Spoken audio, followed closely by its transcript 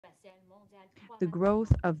The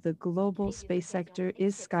growth of the global space sector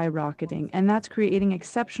is skyrocketing, and that's creating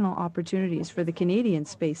exceptional opportunities for the Canadian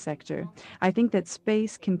space sector. I think that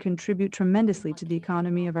space can contribute tremendously to the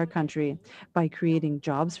economy of our country by creating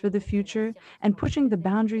jobs for the future and pushing the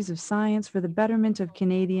boundaries of science for the betterment of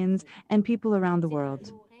Canadians and people around the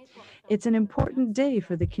world. It's an important day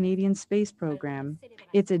for the Canadian space program.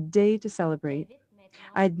 It's a day to celebrate.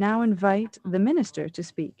 I'd now invite the minister to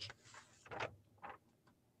speak.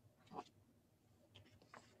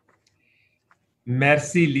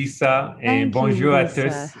 Merci Lisa et Thank you, bonjour à Lisa.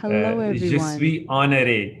 tous. Hello, Je everyone. suis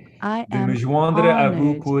honoré I de me am joindre à vous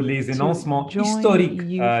honored pour les to annoncements join historiques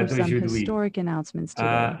you for some d'aujourd'hui. historic announcements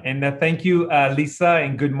today. Thank you, Lisa,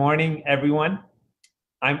 and good morning, everyone.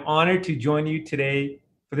 I'm honored to join you today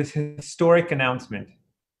for this historic announcement.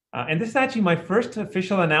 And this is actually my first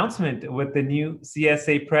official announcement with the new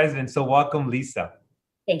CSA president. So welcome, Lisa.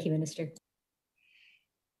 Thank you, Minister.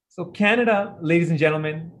 So Canada, ladies and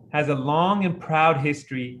gentlemen, has a long and proud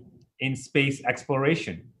history in space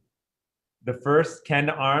exploration. The first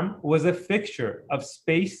Canadarm was a fixture of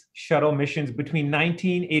space shuttle missions between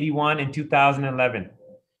 1981 and 2011.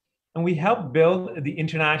 And we helped build the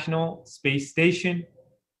International Space Station,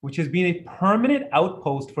 which has been a permanent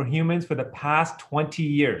outpost for humans for the past 20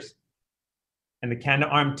 years. And the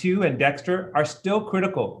Canadarm2 and Dexter are still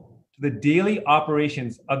critical to the daily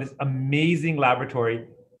operations of this amazing laboratory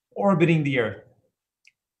orbiting the Earth.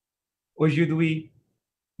 Aujourd'hui,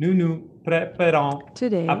 nous nous préparons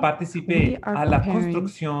à participer à la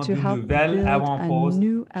construction d'une nouvelle avant-poste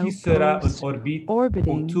qui sera en orbite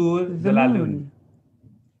autour de la Lune.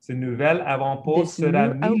 Ce nouvel avant-poste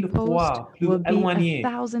sera 1000 fois plus éloigné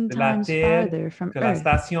de la Terre que la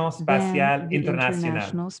Station spatiale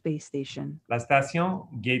internationale. La Station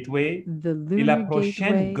Gateway est la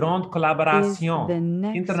prochaine grande collaboration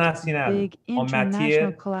internationale en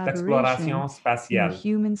matière d'exploration spatiale.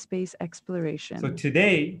 So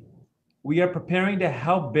today, we are preparing to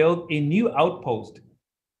help build a new outpost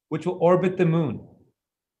which will orbit the moon.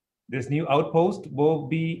 This new outpost will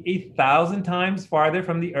be 1,000 times farther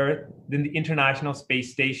from the Earth than the International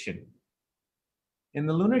Space Station. And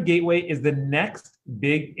the Lunar Gateway is the next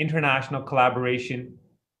big international collaboration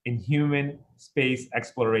in human space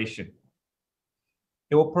exploration.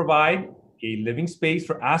 It will provide a living space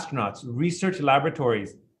for astronauts, research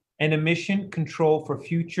laboratories, and a mission control for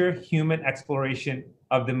future human exploration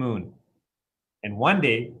of the moon. And one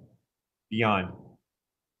day, beyond.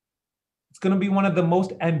 It's going to be one of the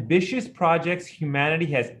most ambitious projects humanity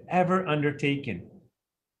has ever undertaken.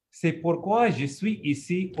 C'est pourquoi je suis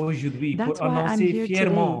ici aujourd'hui pour annoncer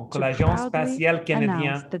fièrement que l'Agence spatiale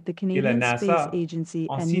canadienne et la NASA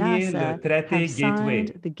ont signé le traité Gateway,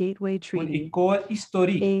 une école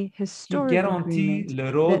historique qui garantit le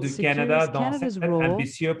rôle du Canada dans cet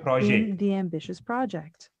ambitieux projet.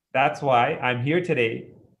 That's why I'm here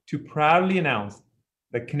today to proudly announce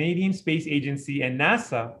the Canadian Space Agency and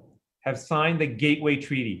NASA have signed the Gateway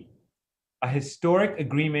Treaty, a historic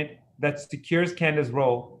agreement that secures Canada's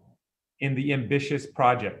role in the ambitious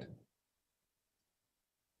project.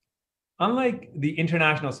 Unlike the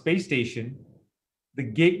International Space Station, the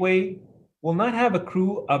Gateway will not have a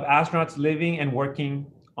crew of astronauts living and working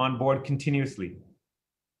on board continuously.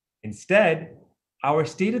 Instead, our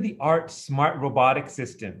state-of-the-art smart robotic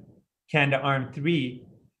system, Canadarm3,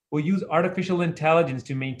 will use artificial intelligence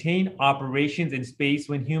to maintain operations in space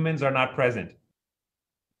when humans are not present.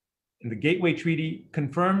 And the Gateway Treaty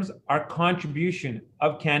confirms our contribution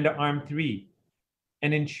of Canadarm3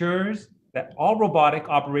 and ensures that all robotic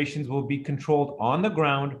operations will be controlled on the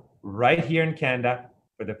ground right here in Canada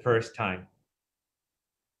for the first time.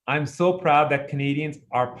 I'm so proud that Canadians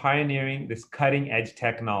are pioneering this cutting-edge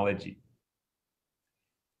technology.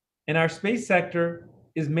 And our space sector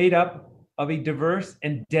is made up of a diverse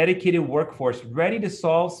and dedicated workforce ready to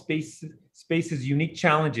solve space's unique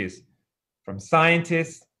challenges, from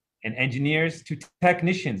scientists and engineers to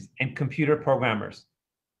technicians and computer programmers.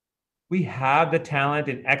 We have the talent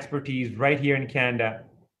and expertise right here in Canada,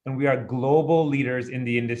 and we are global leaders in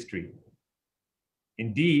the industry.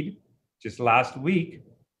 Indeed, just last week,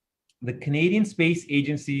 the Canadian Space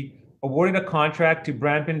Agency awarded a contract to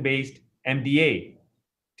Brampton-based MDA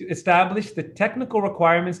to establish the technical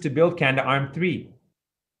requirements to build Canadarm3.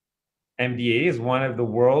 MDA is one of the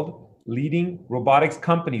world's leading robotics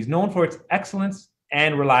companies known for its excellence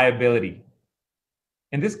and reliability.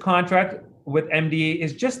 And this contract with MDA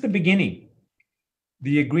is just the beginning.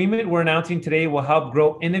 The agreement we're announcing today will help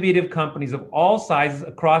grow innovative companies of all sizes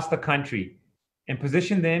across the country and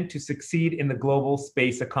position them to succeed in the global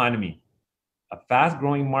space economy, a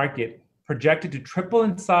fast-growing market projected to triple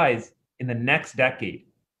in size in the next decade.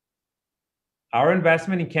 Our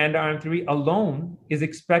investment in Canadarm3 alone is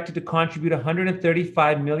expected to contribute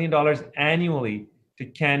 $135 million annually to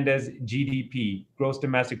Canada's GDP, gross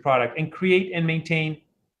domestic product, and create and maintain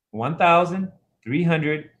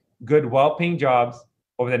 1,300 good, well-paying jobs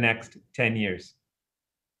over the next 10 years.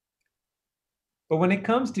 But when it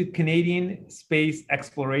comes to Canadian space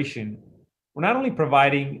exploration, we're not only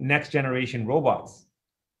providing next-generation robots,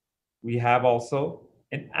 we have also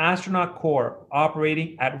an astronaut corps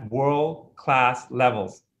operating at world-class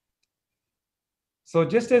levels. So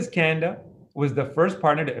just as Canada was the first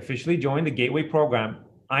partner to officially join the Gateway program,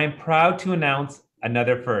 I am proud to announce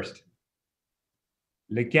another first.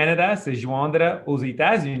 Le Canada se joindra aux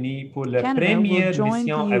États-Unis pour la première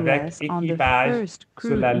mission avec équipage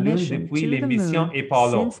sur la Lune depuis les missions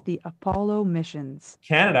Apollo.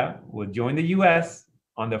 Canada will join the US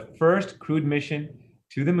on the first crewed mission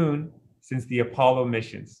to the moon since the Apollo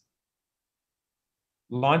missions.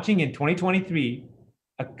 Launching in 2023,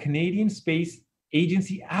 a Canadian Space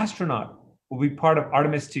Agency astronaut will be part of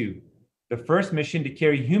Artemis 2, the first mission to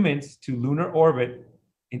carry humans to lunar orbit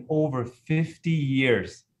in over 50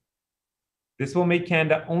 years. This will make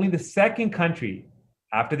Canada only the second country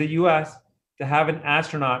after the US to have an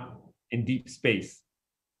astronaut in deep space.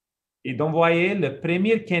 Et d'envoyer le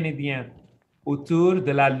premier Canadien autour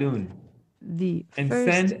de la Lune and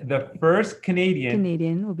send the first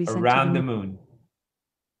Canadian will be around the moon.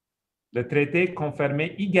 Le traité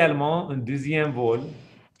confirmait également un deuxième vol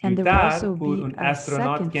plus tard pour un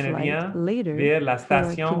astronaute canadien vers la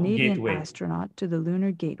station Gateway.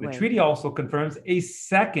 The treaty also confirms a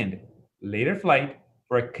second later flight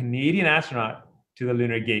for a Canadian astronaut to the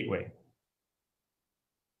Lunar Gateway.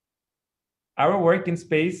 Our work in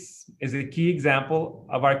space is a key example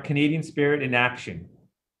of our Canadian spirit in action,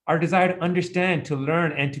 our desire to understand, to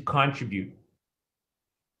learn, and to contribute.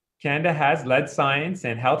 Canada has led science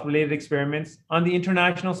and health-related experiments on the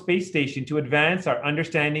International Space Station to advance our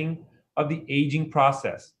understanding of the aging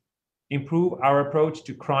process, improve our approach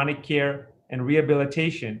to chronic care and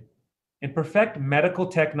rehabilitation, and perfect medical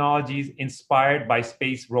technologies inspired by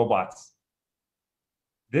space robots.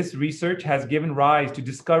 This research has given rise to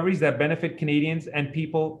discoveries that benefit Canadians and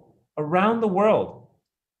people around the world.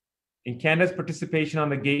 And Canada's participation on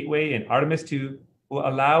the Gateway and Artemis 2 will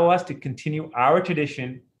allow us to continue our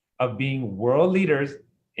tradition of being world leaders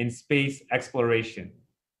in space exploration.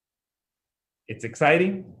 It's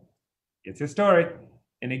exciting, it's historic,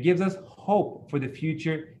 and it gives us hope for the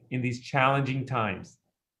future in these challenging times.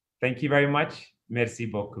 Thank you very much. Merci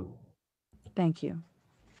beaucoup. Thank you.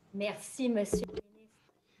 Merci, Monsieur.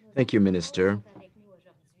 Thank you, Minister.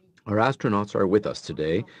 Our astronauts are with us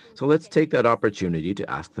today, so let's take that opportunity to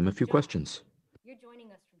ask them a few questions. You're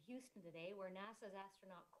joining us from Houston today, where NASA's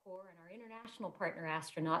astronaut corps and our international partner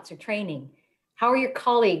astronauts are training. How are your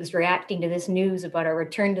colleagues reacting to this news about our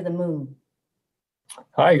return to the moon?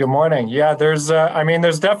 Hi, good morning. Yeah, there's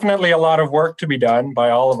definitely a lot of work to be done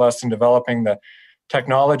by all of us in developing the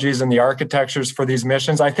technologies and the architectures for these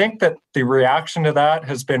missions. I think that the reaction to that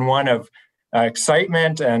has been one of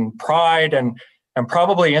excitement and pride and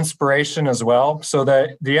probably inspiration as well. So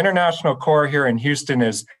the International Corps here in Houston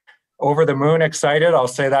is over the moon excited, I'll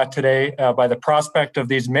say that today, by the prospect of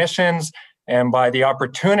these missions and by the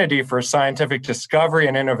opportunity for scientific discovery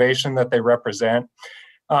and innovation that they represent.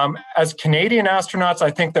 As Canadian astronauts,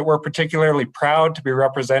 I think that we're particularly proud to be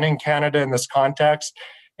representing Canada in this context.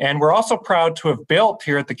 And we're also proud to have built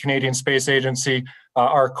here at the Canadian Space Agency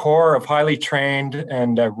our core of highly trained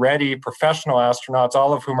and ready professional astronauts,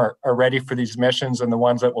 all of whom are ready for these missions and the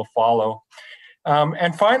ones that will follow.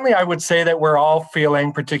 And finally, I would say that we're all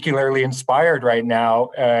feeling particularly inspired right now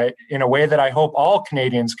in a way that I hope all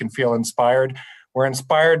Canadians can feel inspired. We're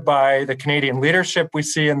inspired by the Canadian leadership we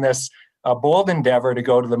see in this bold endeavor to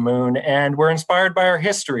go to the moon, and we're inspired by our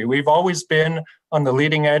history. We've always been on the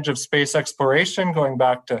leading edge of space exploration, going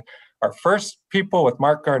back to our first people with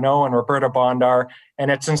Marc Garneau and Roberta Bondar, and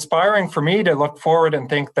it's inspiring for me to look forward and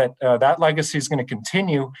think that that legacy is going to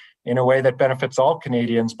continue in a way that benefits all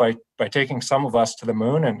Canadians by taking some of us to the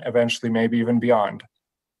moon and eventually maybe even beyond.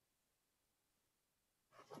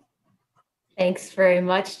 Thanks very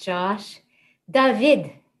much, Josh.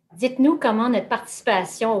 David, dites-nous comment notre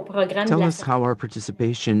participation au programme. Tell us how our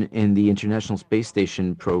participation in the International Space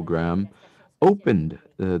Station program opened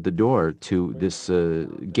the door to this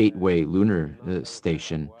Gateway lunar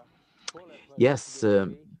station. Yes,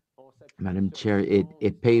 Madam Chair,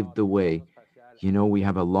 it paved the way. You know, we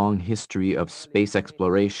have a long history of space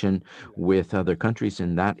exploration with other countries,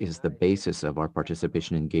 and that is the basis of our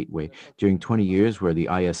participation in Gateway. During 20 years, where the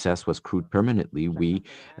ISS was crewed permanently, we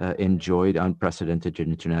enjoyed unprecedented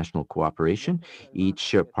international cooperation.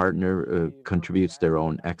 Each partner contributes their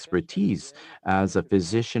own expertise. As a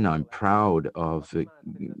physician, I'm proud of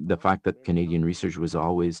the fact that Canadian research was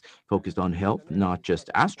always focused on health, not just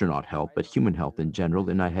astronaut health, but human health in general.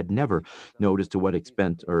 And I had never noticed to what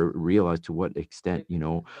extent or realized to what extent, you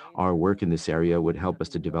know, our work in this area would help us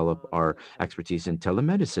to develop our expertise in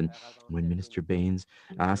telemedicine. When Minister Bains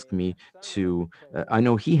asked me to, I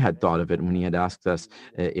know he had thought of it when he had asked us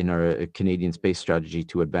in our Canadian space strategy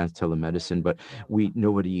to advance telemedicine, but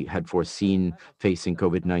nobody had foreseen facing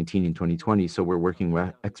COVID-19 in 2020. So we're working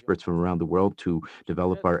with experts from around the world to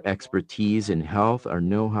develop our expertise in health, our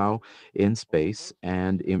know-how in space,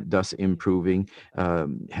 and thus improving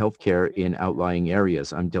healthcare in outlying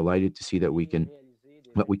areas. I'm delighted to see that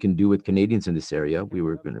what we can do with Canadians in this area. We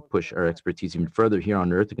were going to push our expertise even further here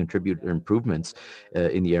on Earth to contribute improvements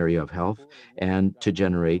in the area of health and to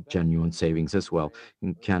generate genuine savings as well.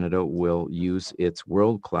 And Canada will use its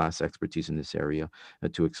world-class expertise in this area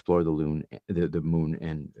to explore the moon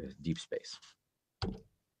and deep space.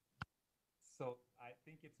 So I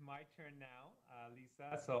think it's my turn now,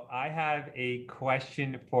 Lisa. So I have a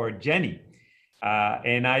question for Jenni.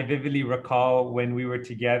 And I vividly recall when we were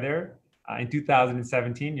together in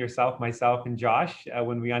 2017, yourself, myself, and Josh,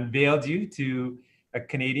 when we unveiled you to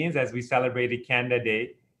Canadians as we celebrated Canada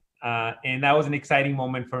Day. And that was an exciting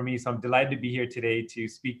moment for me. So I'm delighted to be here today to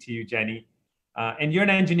speak to you, Jenni. And you're an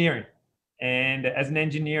engineer. And as an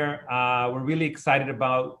engineer, we're really excited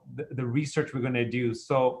about the research we're going to do.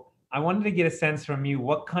 So I wanted to get a sense from you,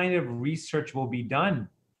 what kind of research will be done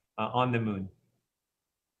on the moon?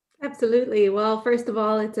 Absolutely. Well, first of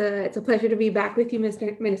all, it's a pleasure to be back with you,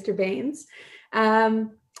 Minister Bains.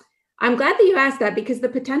 I'm glad that you asked that, because the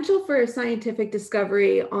potential for scientific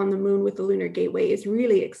discovery on the moon with the Lunar Gateway is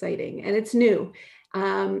really exciting, and it's new,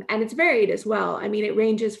 and it's varied as well. I mean, it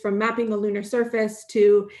ranges from mapping the lunar surface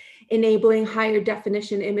to enabling higher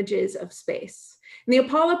definition images of space. And the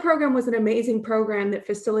Apollo program was an amazing program that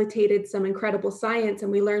facilitated some incredible science,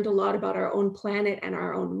 and we learned a lot about our own planet and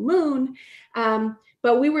our own moon.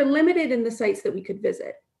 But we were limited in the sites that we could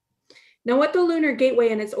visit. Now, what the Lunar Gateway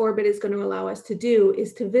and its orbit is going to allow us to do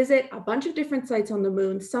is to visit a bunch of different sites on the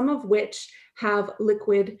moon, some of which have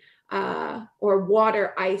liquid or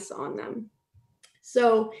water ice on them.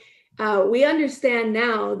 So we understand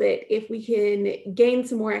now that if we can gain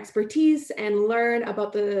some more expertise and learn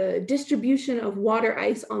about the distribution of water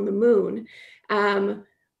ice on the moon,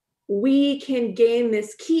 we can gain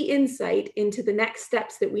this key insight into the next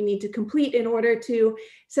steps that we need to complete in order to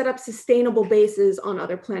set up sustainable bases on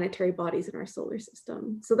other planetary bodies in our solar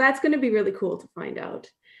system. So that's going to be really cool to find out.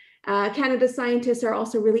 Canada's scientists are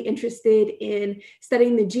also really interested in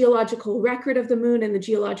studying the geological record of the moon and the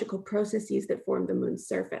geological processes that form the moon's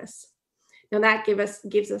surface. Now that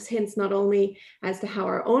gives us hints not only as to how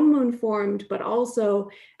our own moon formed, but also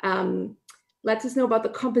lets us know about the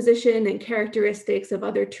composition and characteristics of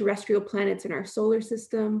other terrestrial planets in our solar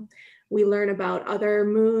system. We learn about other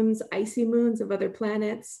moons, icy moons of other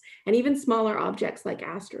planets, and even smaller objects like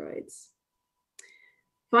asteroids.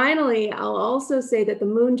 Finally, I'll also say that the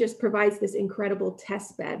moon just provides this incredible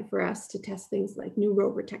test bed for us to test things like new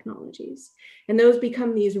rover technologies. And those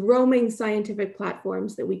become these roaming scientific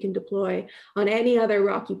platforms that we can deploy on any other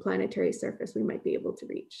rocky planetary surface we might be able to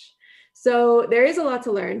reach. So there is a lot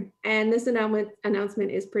to learn, and this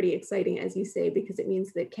announcement is pretty exciting, as you say, because it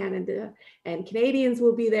means that Canada and Canadians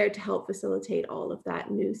will be there to help facilitate all of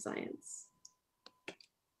that new science.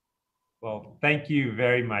 Well, thank you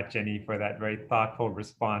very much, Jenni, for that very thoughtful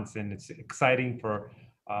response. And it's exciting for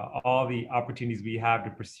all the opportunities we have to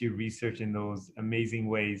pursue research in those amazing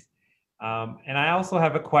ways. And I also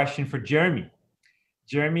have a question for Jeremy.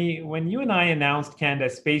 Jeremy, when you and I announced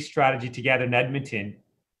Canada's space strategy together in Edmonton,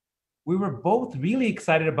 we were both really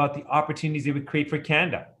excited about the opportunities it would create for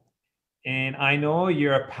Canada. And I know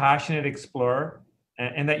you're a passionate explorer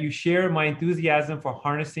and that you share my enthusiasm for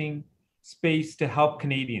harnessing space to help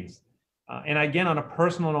Canadians. And again, on a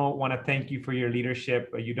personal note, I want to thank you for your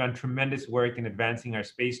leadership. You've done tremendous work in advancing our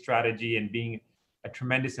space strategy and being a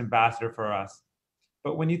tremendous ambassador for us.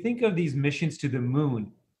 But when you think of these missions to the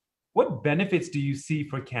moon, what benefits do you see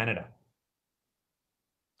for Canada?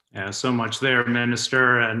 Yeah, so much there,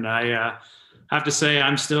 Minister. And I have to say,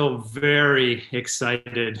 I'm still very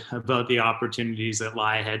excited about the opportunities that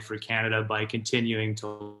lie ahead for Canada by continuing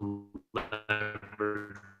to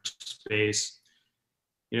leverage space.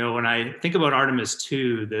 You know, when I think about Artemis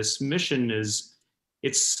 2, this mission is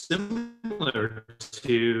It's similar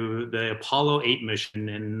to the Apollo 8 mission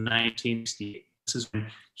in 1968. This is when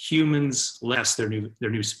humans left their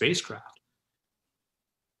new spacecraft.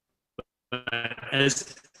 But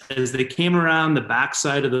as they came around the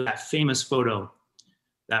backside of that famous photo,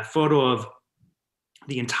 that photo of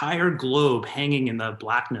the entire globe hanging in the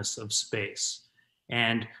blackness of space,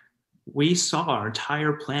 and we saw our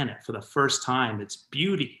entire planet for the first time, its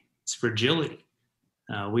beauty, its fragility.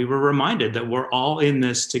 We were reminded that we're all in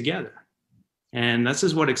this together. And this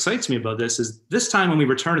is what excites me about this, is this time when we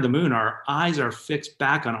return to the moon, our eyes are fixed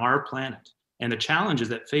back on our planet and the challenges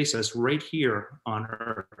that face us right here on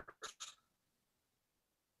Earth.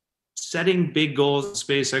 Setting big goals in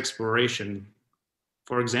space exploration,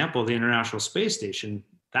 for example, the International Space Station,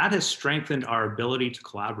 that has strengthened our ability to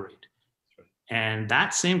collaborate. And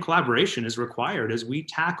that same collaboration is required as we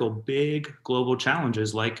tackle big global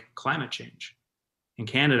challenges like climate change. And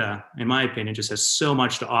Canada, in my opinion, just has so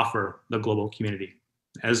much to offer the global community.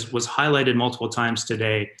 As was highlighted multiple times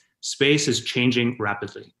today, space is changing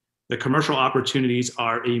rapidly. The commercial opportunities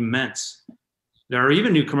are immense. There are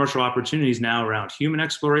even new commercial opportunities now around human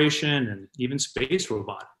exploration and even space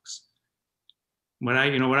robotics. What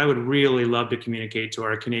I would really love to communicate to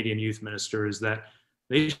our Canadian youth minister is that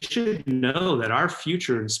they should know that our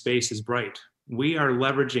future in space is bright. We are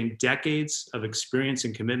leveraging decades of experience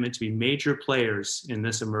and commitment to be major players in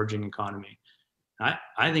this emerging economy.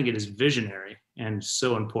 I think it is visionary and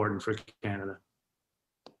so important for Canada.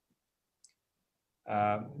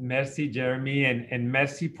 Merci, Jeremy, and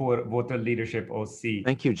merci pour votre leadership aussi.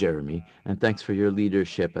 Thank you, Jeremy, and thanks for your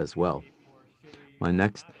leadership as well. My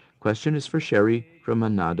next question is for Sherry from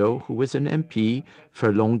Manado, who is an MP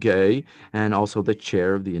for Longueuil and also the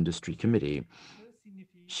chair of the Industry Committee.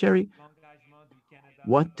 Sherry,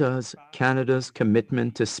 what does Canada's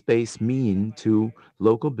commitment to space mean to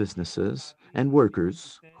local businesses and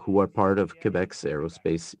workers who are part of Quebec's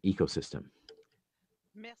aerospace ecosystem?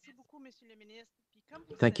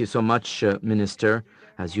 Thank you so much, Minister.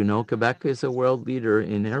 As you know, Quebec is a world leader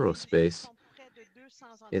in aerospace.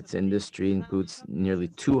 Its industry includes nearly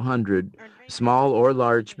 200 small or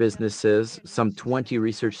large businesses, some 20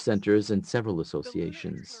 research centers, and several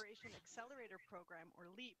associations.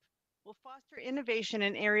 Will foster innovation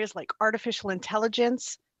in areas like artificial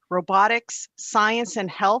intelligence, robotics, science, and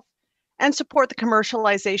health, and support the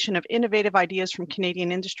commercialization of innovative ideas from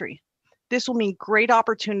Canadian industry. This will mean great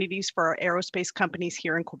opportunities for our aerospace companies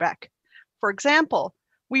here in Quebec. For example,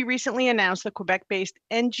 we recently announced the Quebec-based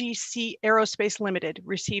NGC Aerospace Limited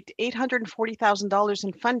received $840,000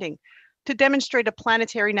 in funding to demonstrate a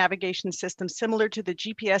planetary navigation system similar to the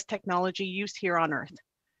GPS technology used here on Earth.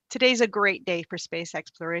 Today's a great day for space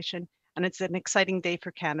exploration, and it's an exciting day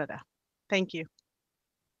for Canada. Thank you.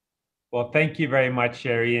 Well, thank you very much,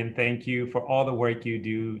 Sherry, and thank you for all the work you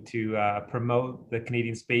do to promote the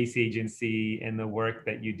Canadian Space Agency and the work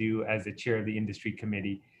that you do as the chair of the Industry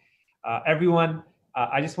Committee. Everyone,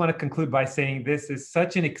 I just want to conclude by saying this is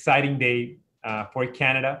such an exciting day for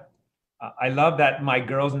Canada. I love that my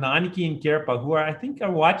girls, Naniki and Kirpa, who I think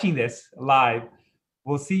are watching this live,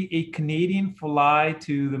 will see a Canadian fly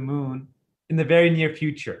to the moon in the very near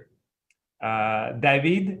future.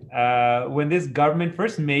 David, when this government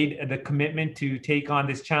first made the commitment to take on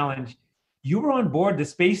this challenge, you were on board the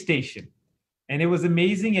space station, and it was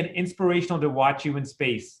amazing and inspirational to watch you in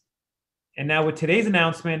space. And now with today's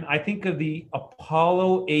announcement, I think of the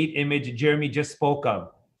Apollo 8 image Jeremy just spoke of,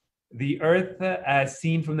 the Earth as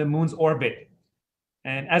seen from the moon's orbit.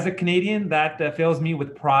 And as a Canadian, that fills me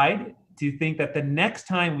with pride to think that the next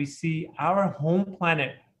time we see our home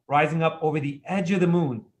planet rising up over the edge of the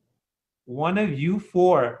moon, one of you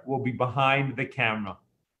four will be behind the camera.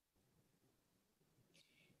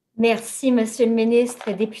 Merci, Monsieur le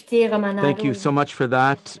Ministre, député Romanado. Thank you so much for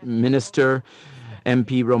that, Minister,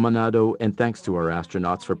 MP Romanado, and thanks to our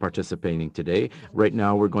astronauts for participating today. Right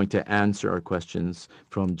now, we're going to answer our questions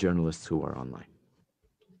from journalists who are online.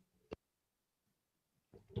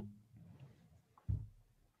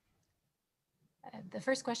 The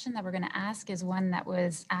first question that we're going to ask is one that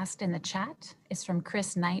was asked in the chat. It's from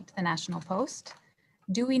Chris Knight, the National Post.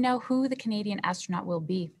 Do we know who the Canadian astronaut will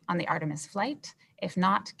be on the Artemis flight? If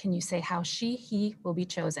not, can you say how he will be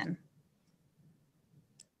chosen?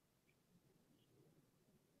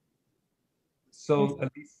 So,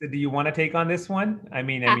 Elisa, do you want to take on this one? I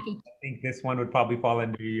think this one would probably fall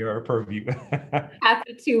under your purview.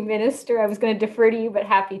 Happy to, Minister. I was going to defer to you, but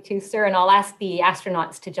happy to, sir. And I'll ask the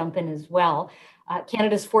astronauts to jump in as well.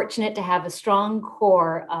 Canada's fortunate to have a strong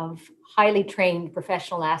core of highly trained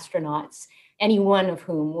professional astronauts, any one of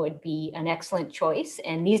whom would be an excellent choice.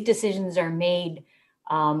 And these decisions are made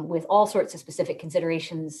with all sorts of specific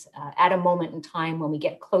considerations at a moment in time when we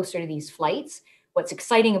get closer to these flights. What's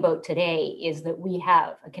exciting about today is that we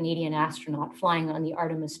have a Canadian astronaut flying on the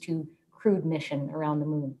Artemis 2 crewed mission around the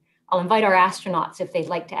moon. I'll invite our astronauts if they'd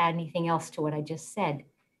like to add anything else to what I just said.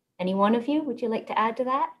 Any one of you, would you like to add to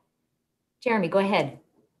that? Jeremy, go ahead.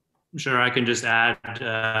 Sure, I can just add,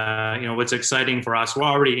 what's exciting for us, we're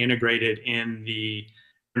already integrated in the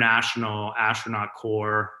National Astronaut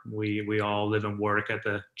Corps. We all live and work at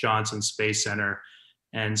the Johnson Space Center.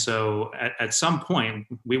 And so at some point,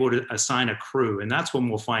 we would assign a crew, and that's when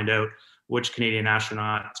we'll find out which Canadian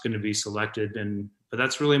astronaut is going to be selected. But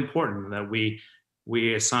that's really important that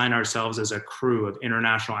we assign ourselves as a crew of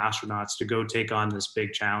international astronauts to go take on this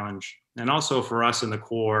big challenge. And also for us in the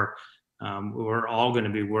Corps, we're all going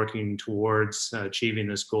to be working towards achieving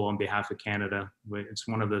this goal on behalf of Canada. It's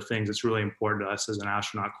one of the things that's really important to us as an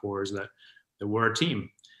astronaut corps is that we're a team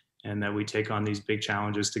and that we take on these big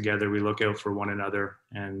challenges together. We look out for one another,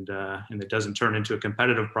 and it doesn't turn into a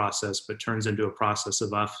competitive process, but turns into a process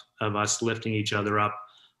of us lifting each other up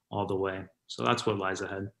all the way. So that's what lies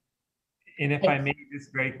ahead. And if I may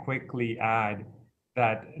just very quickly add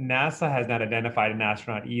that NASA has not identified an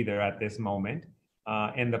astronaut either at this moment.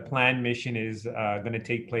 And the planned mission is going to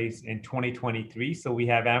take place in 2023. So we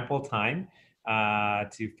have ample time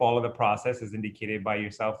to follow the process as indicated by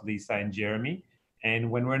yourself, Lisa and Jeremy.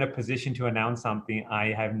 And when we're in a position to announce something,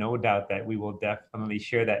 I have no doubt that we will definitely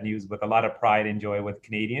share that news with a lot of pride and joy with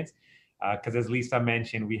Canadians. Because as Lisa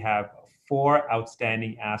mentioned, we have 4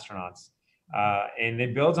 outstanding astronauts. And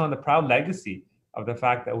it builds on the proud legacy of the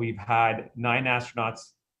fact that we've had 9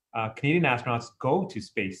 astronauts, Canadian astronauts go to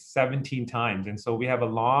space 17 times. And so we have a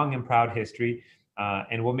long and proud history,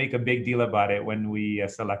 and we'll make a big deal about it when we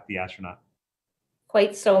select the astronaut.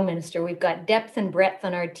 Quite so, Minister. We've got depth and breadth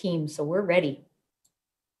on our team, so we're ready.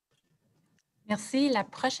 Merci. La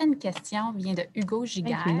prochaine question vient de Hugo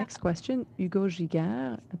Giguère. Thank you. Next question, Hugo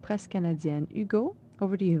Giguère, Presse canadienne. Hugo,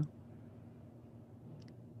 over to you.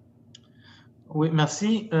 Oui,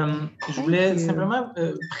 merci. Je voulais simplement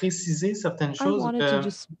préciser certaines choses.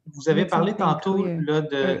 Vous avez parlé tantôt là,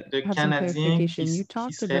 de Canadiens qui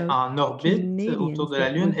seraient en orbite autour de la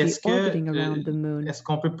Lune. Est-ce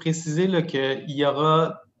qu'on peut préciser qu'il y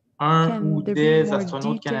aura un ou des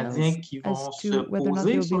astronautes canadiens qui vont se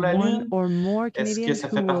poser sur la Lune? Est-ce que ça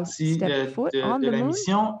fait partie de la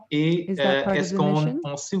mission? Et est-ce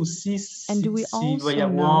qu'on sait aussi s'il va y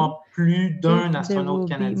avoir plus d'un astronaute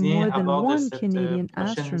canadien à bord de cette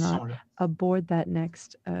prochaine mission-là? Aboard that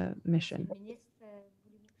next mission.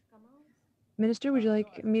 Minister, would you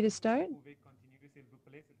like me to start?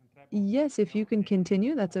 Yes, if you can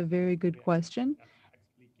continue, that's a very good question.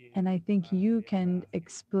 And I think you can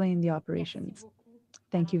explain the operations.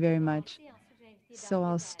 Thank you very much. So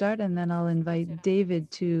I'll start and then I'll invite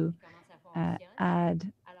David to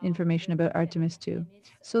add information about Artemis 2.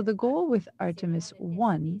 So the goal with Artemis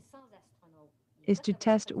 1 is to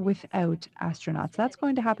test without astronauts. That's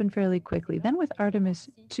going to happen fairly quickly. Then with Artemis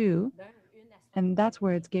 2, and that's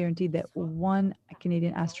where it's guaranteed that 1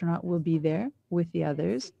 Canadian astronaut will be there with the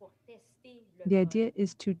others. The idea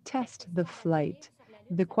is to test the flight.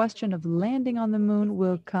 The question of landing on the moon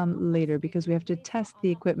will come later because we have to test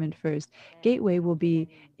the equipment first. Gateway will be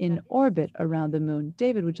in orbit around the moon.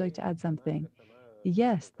 David, would you like to add something?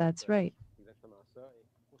 Yes, that's right.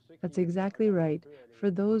 That's exactly right.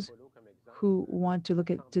 For those who want to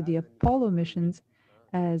look at the Apollo missions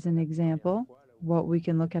as an example, what we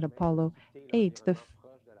can look at Apollo 8,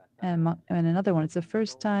 and another one. It's the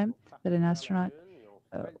first time that an astronaut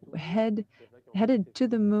headed to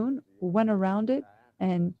the moon, went around it,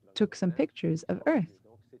 and took some pictures of Earth,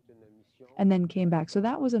 and then came back. So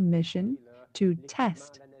that was a mission to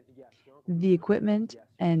test the equipment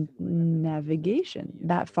and navigation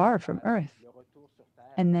that far from Earth,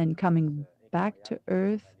 and then coming back to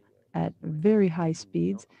Earth at very high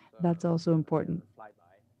speeds. That's also important.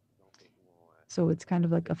 So it's kind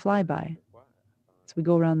of like a flyby. So we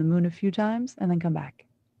go around the moon a few times and then come back.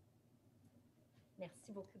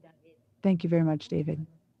 Thank you very much, David.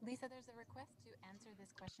 Lisa, there's a request to answer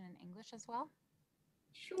this question in English as well.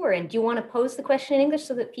 Sure. And do you want to pose the question in English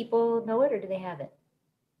so that people know it, or do they have it?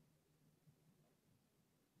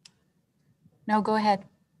 No, go ahead.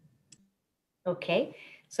 Okay.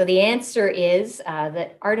 So the answer is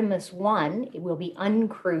that Artemis 1 will be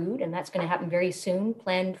uncrewed, and that's going to happen very soon,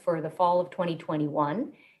 planned for the fall of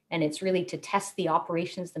 2021. And it's really to test the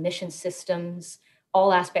operations, the mission systems,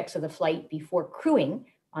 all aspects of the flight before crewing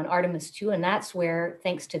on Artemis 2. And that's where,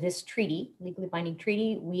 thanks to this treaty, legally binding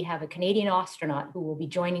treaty, we have a Canadian astronaut who will be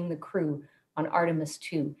joining the crew on Artemis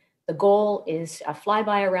 2. The goal is a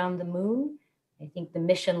flyby around the moon I think the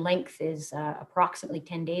mission length is approximately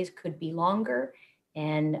 10 days, could be longer.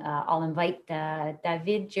 And I'll invite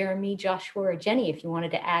David, Jeremy, Joshua, or Jenny if you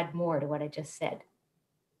wanted to add more to what I just said.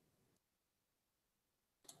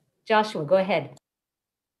 Joshua, go ahead.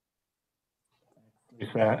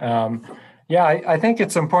 Yeah, I think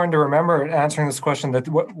it's important to remember in answering this question that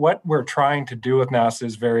what we're trying to do with NASA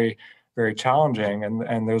is very, very challenging.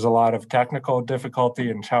 And there's a lot of technical difficulty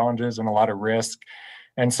and challenges and a lot of risk.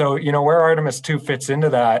 And so, you know, where Artemis 2 fits into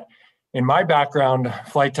that, in my background,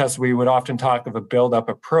 flight tests, we would often talk of a build-up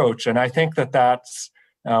approach. And I think that that's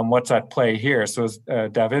what's at play here. So as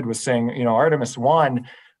David was saying, you know, Artemis 1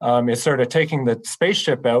 is sort of taking the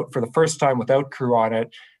spaceship out for the first time without crew on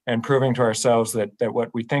it and proving to ourselves that what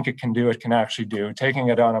we think it can actually do, taking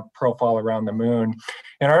it on a profile around the moon.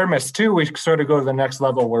 In Artemis 2, we sort of go to the next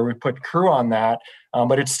level where we put crew on that,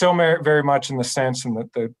 but it's still very much in the sense and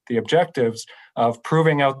the objectives of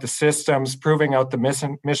proving out the systems, proving out the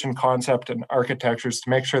mission concept and architectures to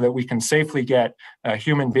make sure that we can safely get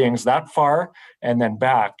human beings that far and then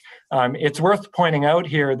back. It's worth pointing out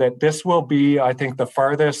here that this will be, I think, the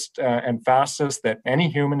farthest and fastest that any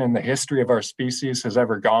human in the history of our species has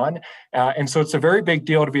ever gone. And so it's a very big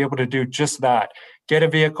deal to be able to do just that, get a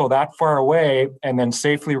vehicle that far away and then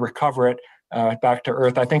safely recover it back to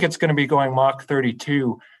Earth. I think it's going to be going Mach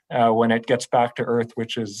 32 when it gets back to Earth,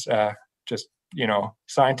 which is just, you know,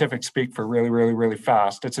 scientific speak for really, really, really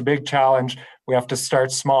fast. It's a big challenge. We have to start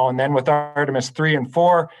small. And then with Artemis 3 and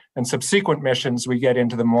 4 and subsequent missions, we get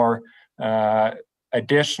into the more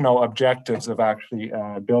additional objectives of actually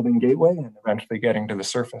building Gateway and eventually getting to the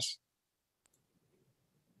surface.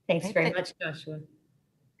 Thanks very much, Joshua.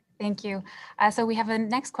 Thank you. So we have a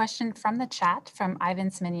next question from the chat from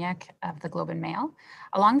Ivan Sminiak of the Globe and Mail.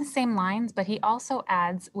 Along the same lines, but he also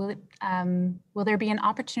adds, will there be an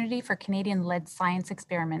opportunity for Canadian-led science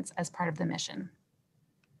experiments as part of the mission?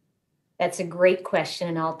 That's a great question,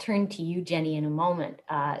 and I'll turn to you, Jenny, in a moment.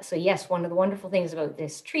 So yes, one of the wonderful things about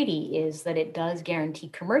this treaty is that it does guarantee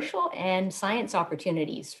commercial and science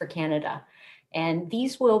opportunities for Canada. And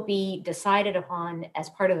these will be decided upon as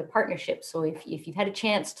part of the partnership. So if you've had a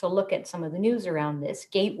chance to look at some of the news around this,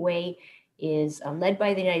 Gateway is led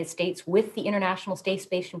by the United States with the International Space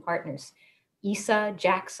Station partners, ESA,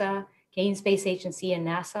 JAXA, Canadian Space Agency, and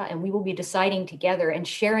NASA, and we will be deciding together and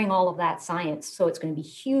sharing all of that science. So it's going to be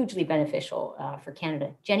hugely beneficial for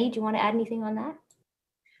Canada. Jenny, do you want to add anything on that?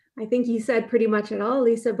 I think you said pretty much it all,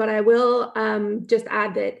 Lisa, but I will just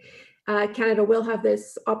add that Canada will have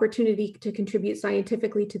this opportunity to contribute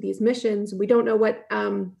scientifically to these missions. We don't know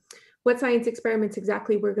what science experiments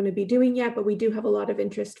exactly we're going to be doing yet, but we do have a lot of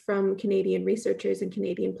interest from Canadian researchers and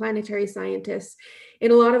Canadian planetary scientists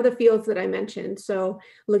in a lot of the fields that I mentioned. So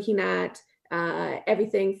looking at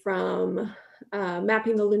everything from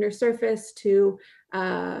mapping the lunar surface to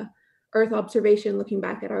Earth observation, looking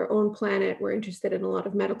back at our own planet. We're interested in a lot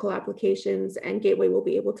of medical applications, and Gateway will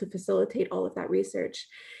be able to facilitate all of that research.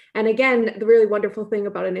 And again, the really wonderful thing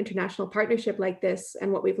about an international partnership like this,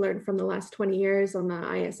 and what we've learned from the last 20 years on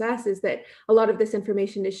the ISS, is that a lot of this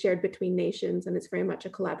information is shared between nations, and it's very much a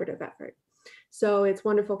collaborative effort. So it's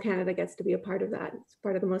wonderful Canada gets to be a part of that. It's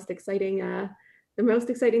part of the most exciting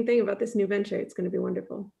thing about this new venture. It's going to be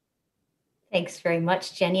wonderful. Thanks very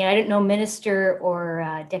much, Jenny. I don't know, Minister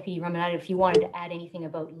or Deputy Ramanathan, if you wanted to add anything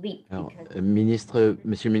about LEAP. Alors,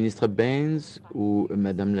 Monsieur le Ministre Bains ou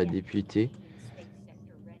Madame la députée,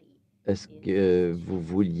 est-ce que vous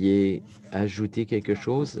vouliez ajouter quelque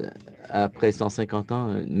chose? Après 150 ans,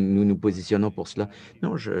 nous nous positionnons pour cela.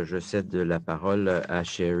 Non, je cède la parole à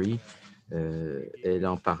Sherry. Elle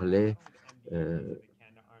en parlait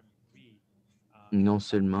non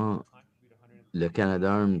seulement le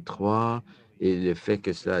Canadarm 3 et le fait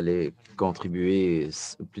que cela allait contribuer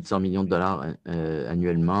plus de 100 millions de dollars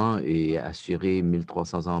annuellement et assurer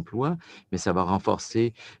 1300 emplois, mais ça va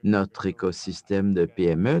renforcer notre écosystème de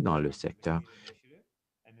PME dans le secteur.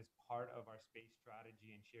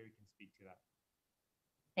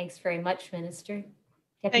 Thanks very much, Minister.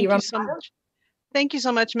 Thank you so much. Thank you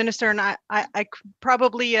so much, Minister. And I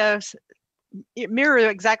probably mirror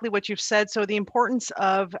exactly what you've said. So the importance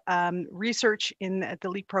of research in the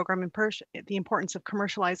LEAP program, and the importance of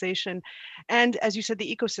commercialization, and as you said,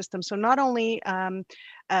 the ecosystem. So not only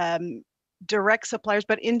direct suppliers,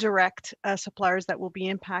 but indirect suppliers that will be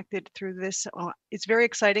impacted through this. It's very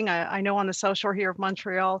exciting. I know on the South Shore here of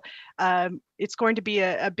Montreal, it's going to be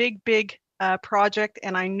a big project,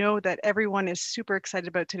 and I know that everyone is super excited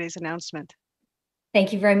about today's announcement.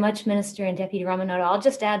 Thank you very much, Minister and Deputy Ramanathan. I'll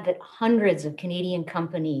just add that hundreds of Canadian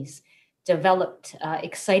companies developed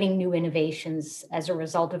exciting new innovations as a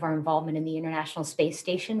result of our involvement in the International Space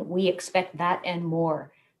Station. We expect that and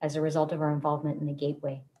more as a result of our involvement in the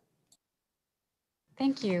Gateway.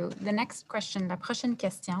 Thank you. The next question, la prochaine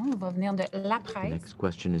question, va venir de La Presse. The next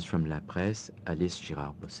question is from La Presse, Alice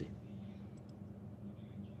Girard-Bossé.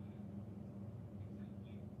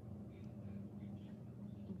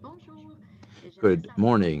 Good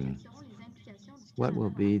morning. What will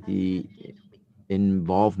be the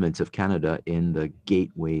involvement of Canada in the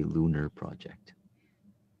Gateway lunar project?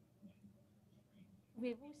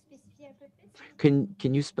 Can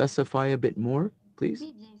you specify a bit more, please?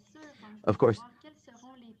 Of course.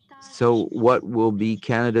 So what will be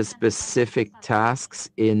Canada's specific tasks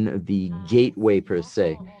in the Gateway per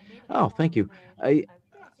se? Oh, thank you.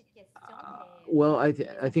 Well, I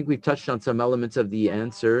think we've touched on some elements of the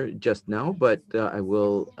answer just now, but I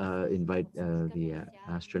will invite the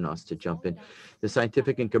astronauts to jump in. The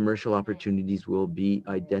scientific and commercial opportunities will be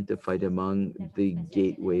identified among the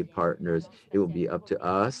Gateway partners. It will be up to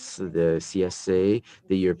us, the CSA,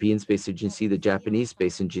 the European Space Agency, the Japanese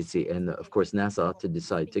Space Agency, and of course NASA to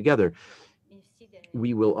decide together.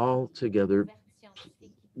 We will all together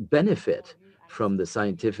benefit from the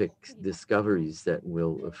scientific discoveries that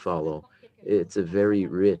will follow. It's a very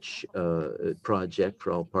rich project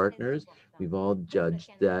for all partners. We've all judged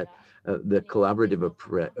that the collaborative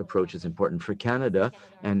approach is important for Canada,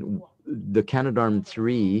 and the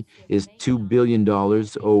Canadarm3 is $2 billion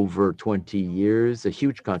over 20 years, a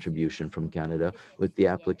huge contribution from Canada with the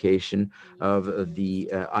application of the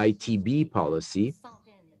ITB policy,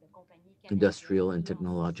 Industrial and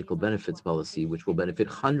Technological Benefits Policy, which will benefit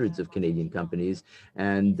hundreds of Canadian companies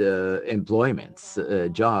and employments,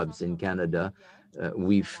 jobs in Canada.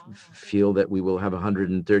 We feel that we will have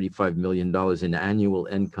 $135 million in annual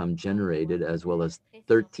income generated, as well as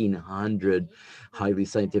 1,300 highly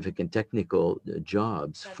scientific and technical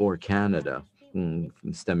jobs for Canada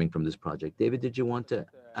stemming from this project. David, did you want to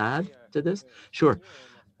add to this? Sure.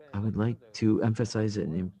 I would like to emphasize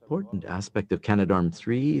an important aspect of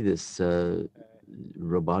Canadarm3, this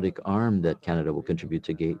robotic arm that Canada will contribute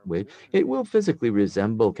to Gateway. It will physically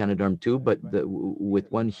resemble Canadarm2, but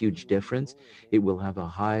with one huge difference. It will have a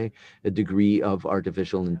high degree of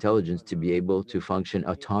artificial intelligence to be able to function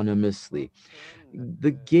autonomously.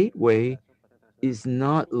 The Gateway is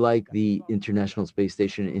not like the International Space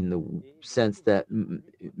Station in the sense that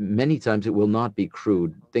many times it will not be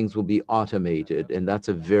crewed. Things will be automated, and that's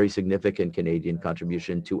a very significant Canadian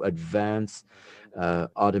contribution to advance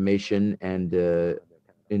automation and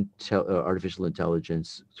artificial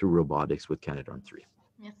intelligence through robotics with Canadarm3.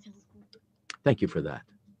 Thank you for that.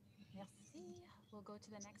 Merci. We'll go to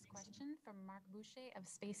the next question from Marc Boucher of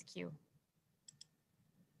Space Q.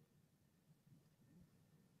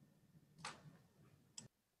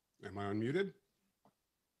 Am I unmuted?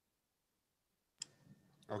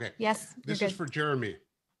 Okay. Yes. This is for Jeremy.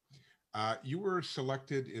 You were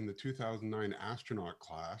selected in the 2009 astronaut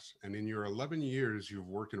class, and in your 11 years, you've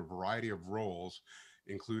worked in a variety of roles,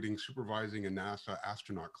 including supervising a NASA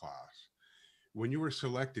astronaut class. When you were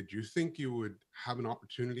selected, do you think you would have an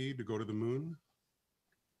opportunity to go to the moon?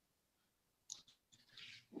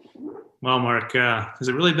 Well, Mark, has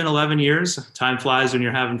it really been 11 years? Time flies when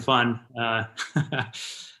you're having fun.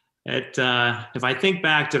 If I think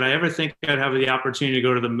back, did I ever think I'd have the opportunity to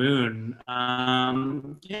go to the moon?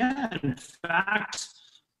 Yeah, in fact,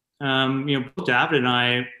 both David and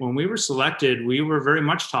I, when we were selected, we were very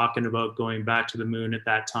much talking about going back to the moon at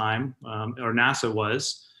that time, or NASA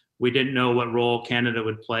was. We didn't know what role Canada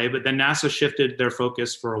would play, but then NASA shifted their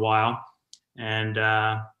focus for a while. And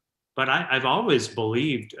but I've always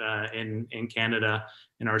believed in Canada,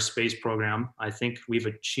 in our space program. I think we've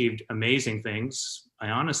achieved amazing things. I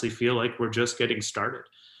honestly feel like we're just getting started.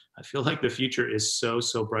 I feel like the future is so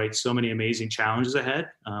bright, so many amazing challenges ahead.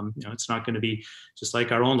 It's not going to be just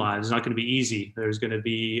like our own lives. It's not going to be easy. There's going to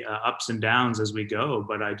be ups and downs as we go,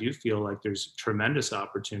 but I do feel like there's tremendous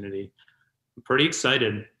opportunity. I'm pretty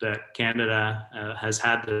excited that Canada has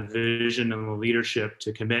had the vision and the leadership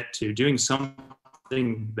to commit to doing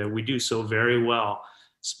something that we do so very well,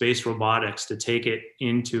 space robotics, to take it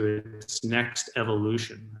into its next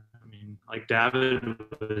evolution. I mean, like David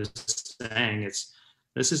was saying,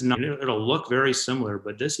 this is not, it'll look very similar,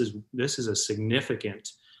 but this is a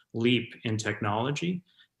significant leap in technology.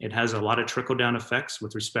 It has a lot of trickle-down effects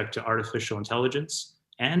with respect to artificial intelligence.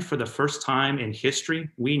 And for the first time in history,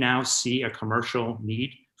 we now see a commercial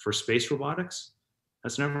need for space robotics.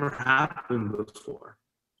 That's never happened before.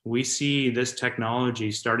 We see this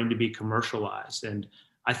technology starting to be commercialized, and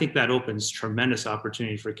I think that opens tremendous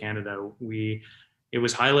opportunity for Canada. We it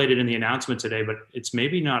was highlighted in the announcement today, but it's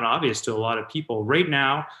maybe not obvious to a lot of people. Right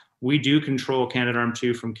now, we do control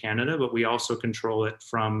Canadarm2 from Canada, but we also control it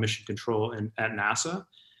from Mission Control at NASA.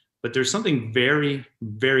 But there's something very,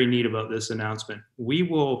 very neat about this announcement.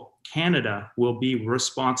 Canada will be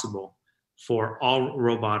responsible for all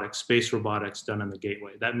robotics, space robotics done on the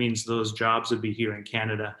Gateway. That means those jobs will be here in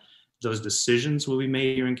Canada. Those decisions will be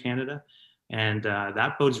made here in Canada. And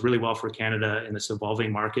that bodes really well for Canada in this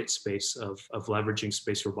evolving market space of leveraging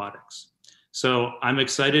space robotics. So I'm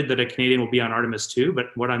excited that a Canadian will be on Artemis 2, but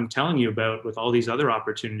what I'm telling you about with all these other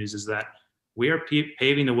opportunities is that we are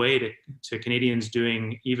paving the way to Canadians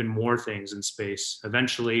doing even more things in space.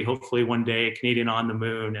 Eventually, hopefully one day, a Canadian on the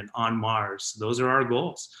moon and on Mars. Those are our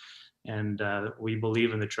goals. And we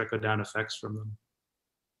believe in the trickle-down effects from them.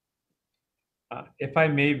 If I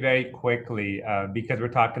may very quickly, because we're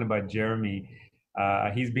talking about Jeremy,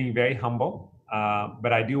 he's being very humble,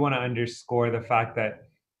 but I do want to underscore the fact that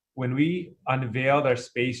when we unveiled our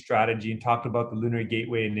space strategy and talked about the Lunar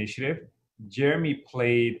Gateway Initiative, Jeremy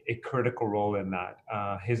played a critical role in that.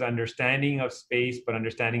 His understanding of space, but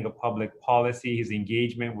understanding of public policy, his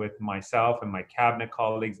engagement with myself and my cabinet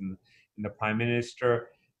colleagues and the Prime Minister,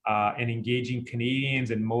 and engaging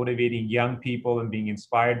Canadians and motivating young people and being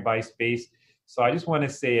inspired by space. So I just want to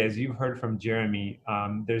say, as you've heard from Jeremy,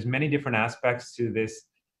 there's many different aspects to this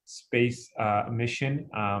space mission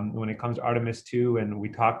when it comes to Artemis 2, and we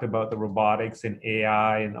talked about the robotics and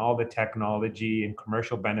AI and all the technology and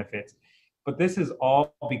commercial benefits. But this is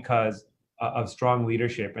all because of strong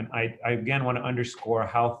leadership. And I again want to underscore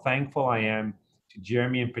how thankful I am to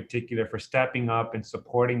Jeremy in particular for stepping up and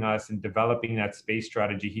supporting us and developing that space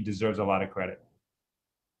strategy. He deserves a lot of credit.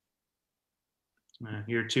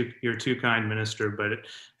 You're too kind, Minister, but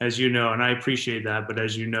as you know, and I appreciate that, but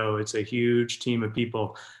as you know, it's a huge team of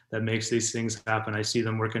people that makes these things happen. I see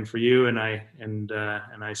them working for you, and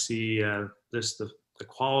I see the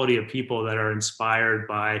quality of people that are inspired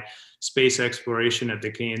by space exploration at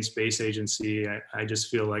the Canadian Space Agency. I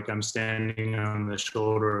just feel like I'm standing on the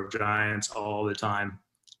shoulder of giants all the time.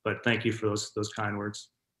 But thank you for those kind words.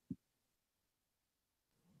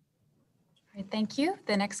 All right, thank you.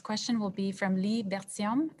 The next question will be from Lee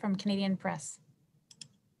Bertium from Canadian Press.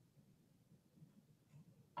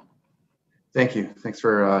 Thank you. Thanks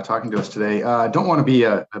for talking to us today. I don't want to be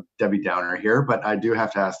a Debbie Downer here, but I do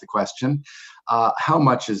have to ask the question. How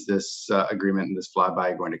much is this agreement and this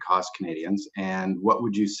flyby going to cost Canadians? And what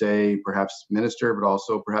would you say, perhaps Minister, but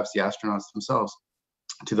also perhaps the astronauts themselves,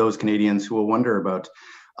 to those Canadians who will wonder about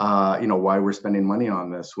why we're spending money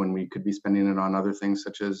on this when we could be spending it on other things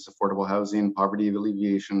such as affordable housing, poverty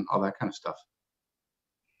alleviation, all that kind of stuff?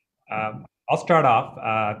 I'll start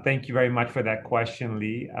off. Thank you very much for that question,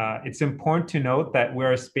 Lee. It's important to note that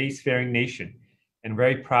we're a spacefaring nation and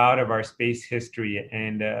very proud of our space history.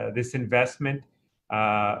 And this investment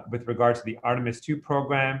with regard to the Artemis 2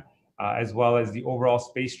 program, as well as the overall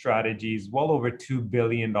space strategy, is well over $2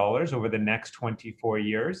 billion over the next 24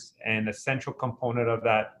 years. And a central component of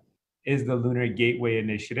that is the Lunar Gateway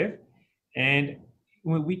Initiative. And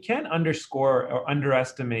we can't underscore or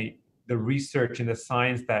underestimate the research and the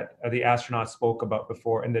science that the astronauts spoke about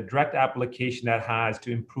before and the direct application that has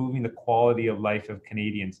to improving the quality of life of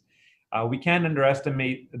Canadians. We can't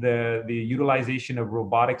underestimate the utilization of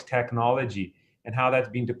robotics technology and how that's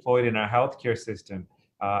being deployed in our healthcare system,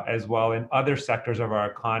 as well in other sectors of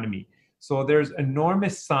our economy. So there's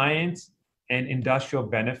enormous science and industrial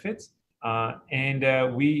benefits.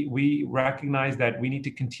 And we recognize that we need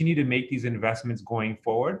to continue to make these investments going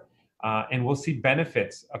forward. And we'll see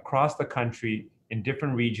benefits across the country in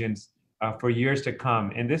different regions for years to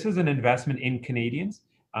come. And this is an investment in Canadians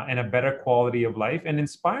and a better quality of life and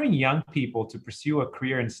inspiring young people to pursue a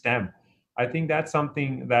career in STEM. I think that's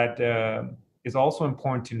something that is also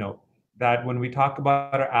important to note, that when we talk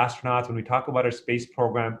about our astronauts, when we talk about our space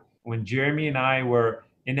program, when Jeremy and I were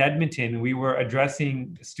in Edmonton, we were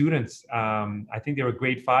addressing students. I think they were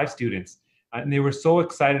grade 5 students, and they were so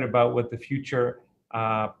excited about what the future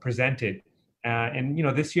presented. And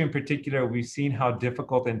this year in particular, we've seen how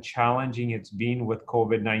difficult and challenging it's been with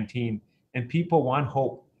COVID-19, and people want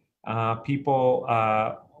hope. People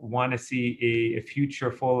want to see a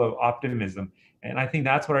future full of optimism. And I think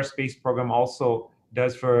that's what our space program also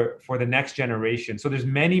does for the next generation. So there's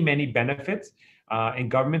many, many benefits, and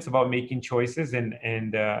government's about making choices,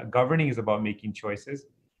 and governing is about making choices.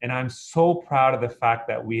 And I'm so proud of the fact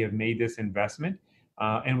that we have made this investment.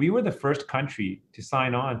 And we were the first country to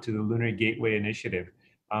sign on to the Lunar Gateway Initiative.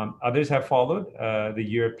 Others have followed, the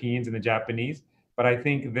Europeans and the Japanese, but I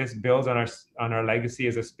think this builds on our legacy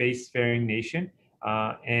as a spacefaring nation,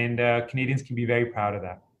 and Canadians can be very proud of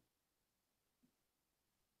that.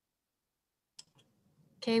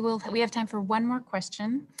 Okay, we have time for one more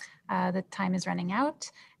question. The time is running out,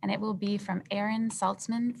 and it will be from Aaron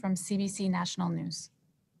Saltzman from CBC National News.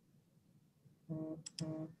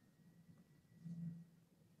 You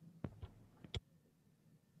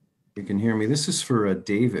can hear me. This is for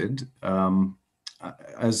David.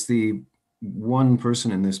 As the one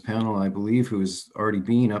person in this panel, I believe, who has already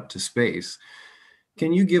been up to space,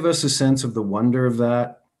 can you give us a sense of the wonder of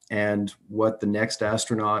that and what the next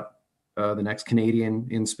astronaut, the next Canadian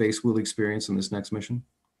in space will experience in this next mission?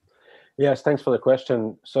 Yes, thanks for the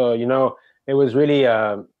question. So, it was really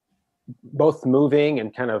both moving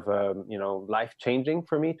and kind of, life-changing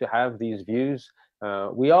for me to have these views.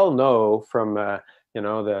 We all know from,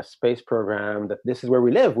 the space program that this is where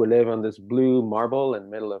we live. We live on this blue marble in the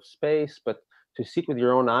middle of space, but to see it with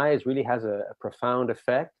your own eyes really has a profound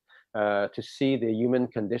effect. To see the human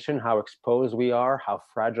condition, how exposed we are, how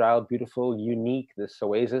fragile, beautiful, unique this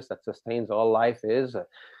oasis that sustains all life is,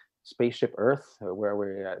 spaceship Earth,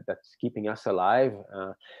 where that's keeping us alive.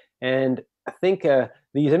 And I think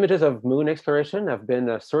these images of moon exploration have been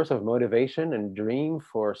a source of motivation and dream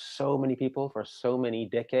for so many people for so many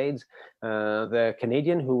decades. The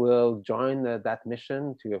Canadian who will join that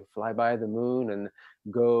mission to fly by the moon and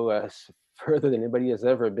go further than anybody has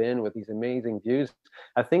ever been with these amazing views,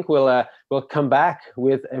 I think we'll come back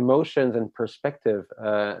with emotions and perspective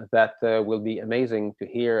that will be amazing to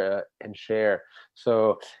hear and share.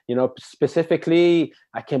 So, specifically,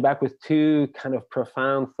 I came back with two kind of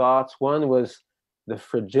profound thoughts. One was the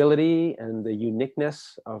fragility and the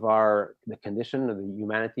uniqueness of the condition of the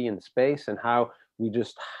humanity in space, and how we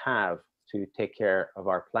just have to take care of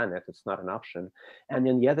our planet. It's not an option. And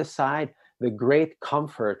then the other side, the great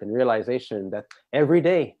comfort and realization that every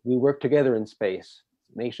day we work together in space,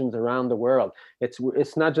 nations around the world.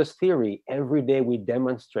 It's not just theory. Every day we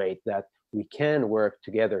demonstrate that we can work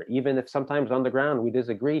together, even if sometimes on the ground we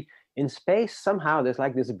disagree. In space, somehow there's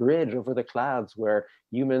like this bridge over the clouds where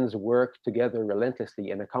humans work together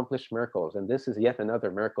relentlessly and accomplish miracles. And this is yet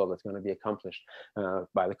another miracle that's going to be accomplished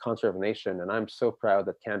by the concert of nation. And I'm so proud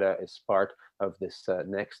that Canada is part of this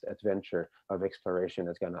next adventure of exploration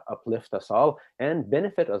that's going to uplift us all and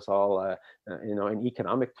benefit us all, in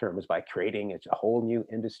economic terms by creating a whole new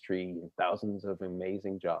industry and thousands of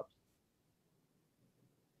amazing jobs.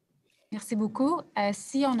 Merci beaucoup.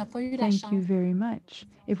 Si on n'a pas eu la Thank chance... you very much.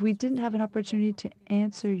 If we didn't have an opportunity to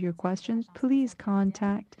answer your questions, please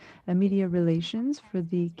contact Media Relations for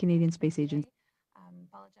the Canadian Space Agency.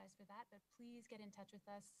 Apologize for that, but please get in touch with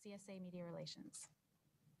us, CSA Media Relations.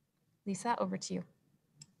 Lisa, over to you.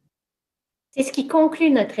 C'est ce qui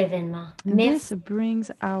conclut notre événement. This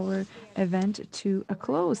brings our event to a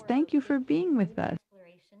close. Thank you for being with us.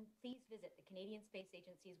 Please visit the Canadian Space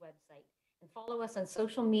Agency's website and follow us on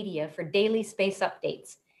social media for daily space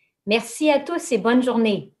updates. Merci à tous et bonne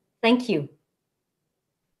journée. Thank you.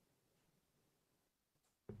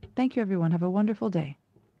 Thank you, everyone. Have a wonderful day.